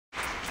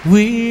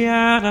we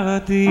honor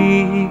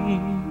thee.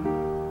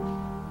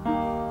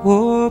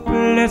 Oh,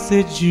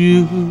 blessed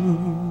Jude,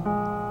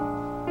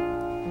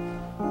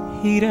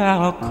 heed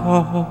our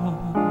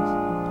cause,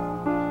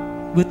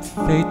 with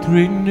faith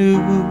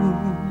renewed.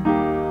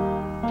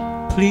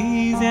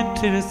 Please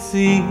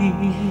intercede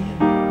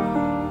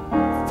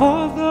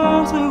for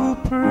those who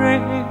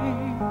pray.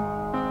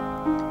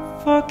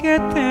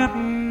 Forget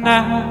them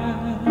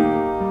not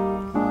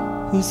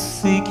who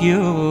seek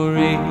your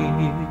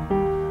aid.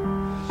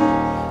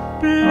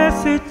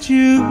 Blessed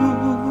Jude,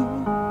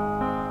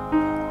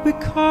 we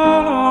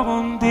call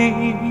on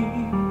thee.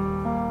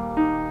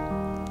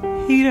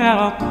 Heed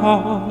our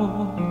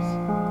cause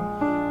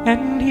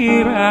and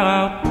hear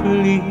our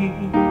plea.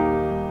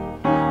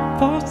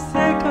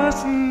 Forsake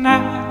us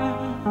not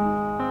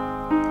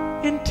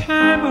in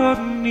time of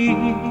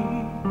need.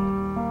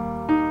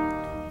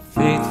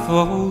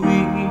 Faithful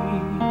we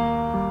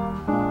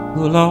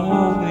will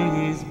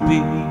always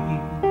be.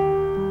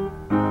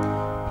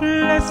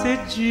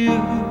 Blessed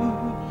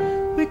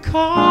Jude, we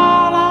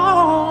call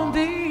on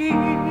thee.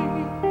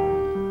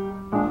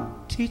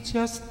 Teach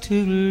us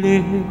to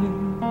live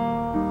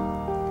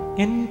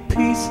in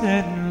peace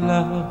and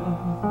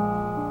love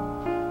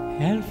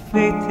and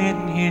faith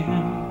in Him,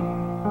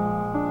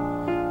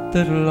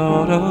 the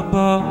Lord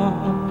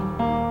above.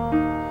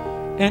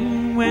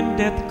 And when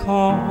death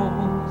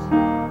calls,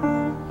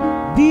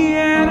 be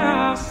at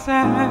our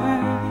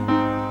side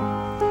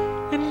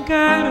and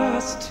guide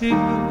us to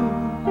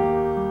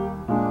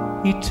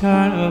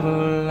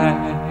eternal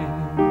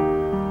life.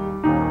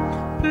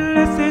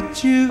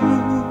 Blessed Jude,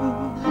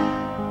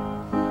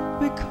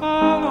 we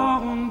call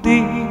on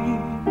thee.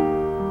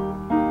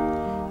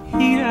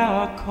 Heed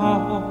our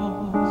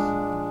cause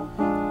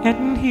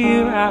and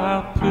hear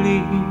our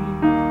plea.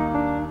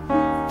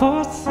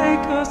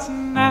 Forsake us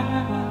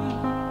not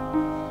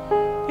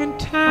in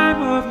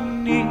time of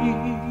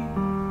need.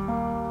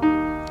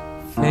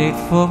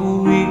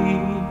 Faithful we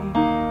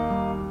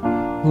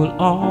will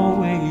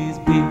always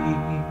be.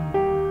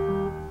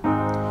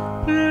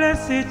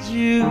 Blessed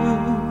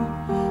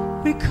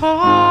Jude, we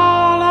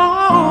call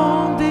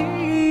on thee.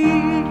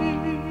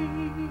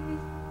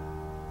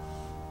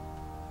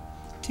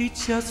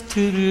 Teach us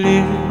to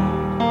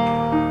live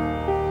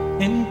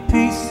in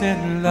peace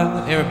and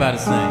love. Everybody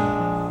sing.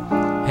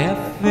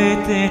 Have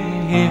faith in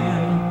Him,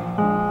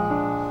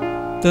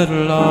 the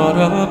Lord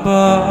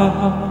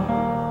above.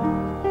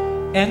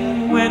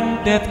 And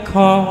when death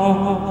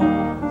calls,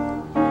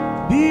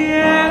 be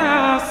at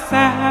our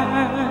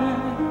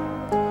side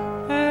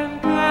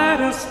and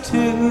guide us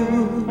to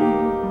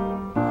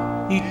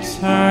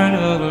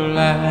eternal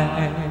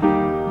life.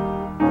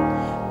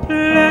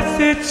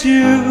 Blessed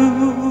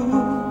Jude,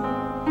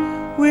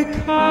 we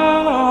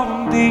call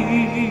on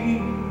thee.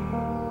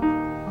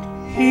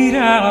 Heed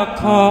our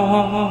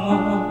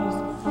cause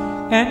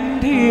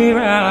and hear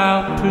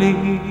our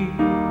plea.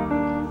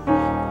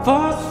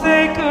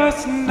 Forsake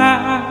us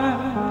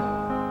not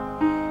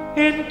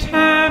in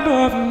time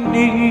of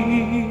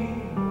need.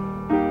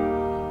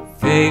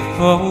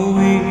 Faithful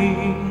we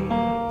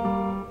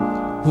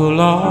will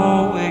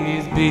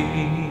always be.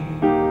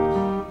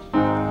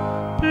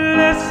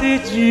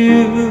 Blessed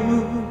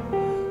Jude,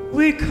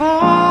 we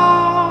call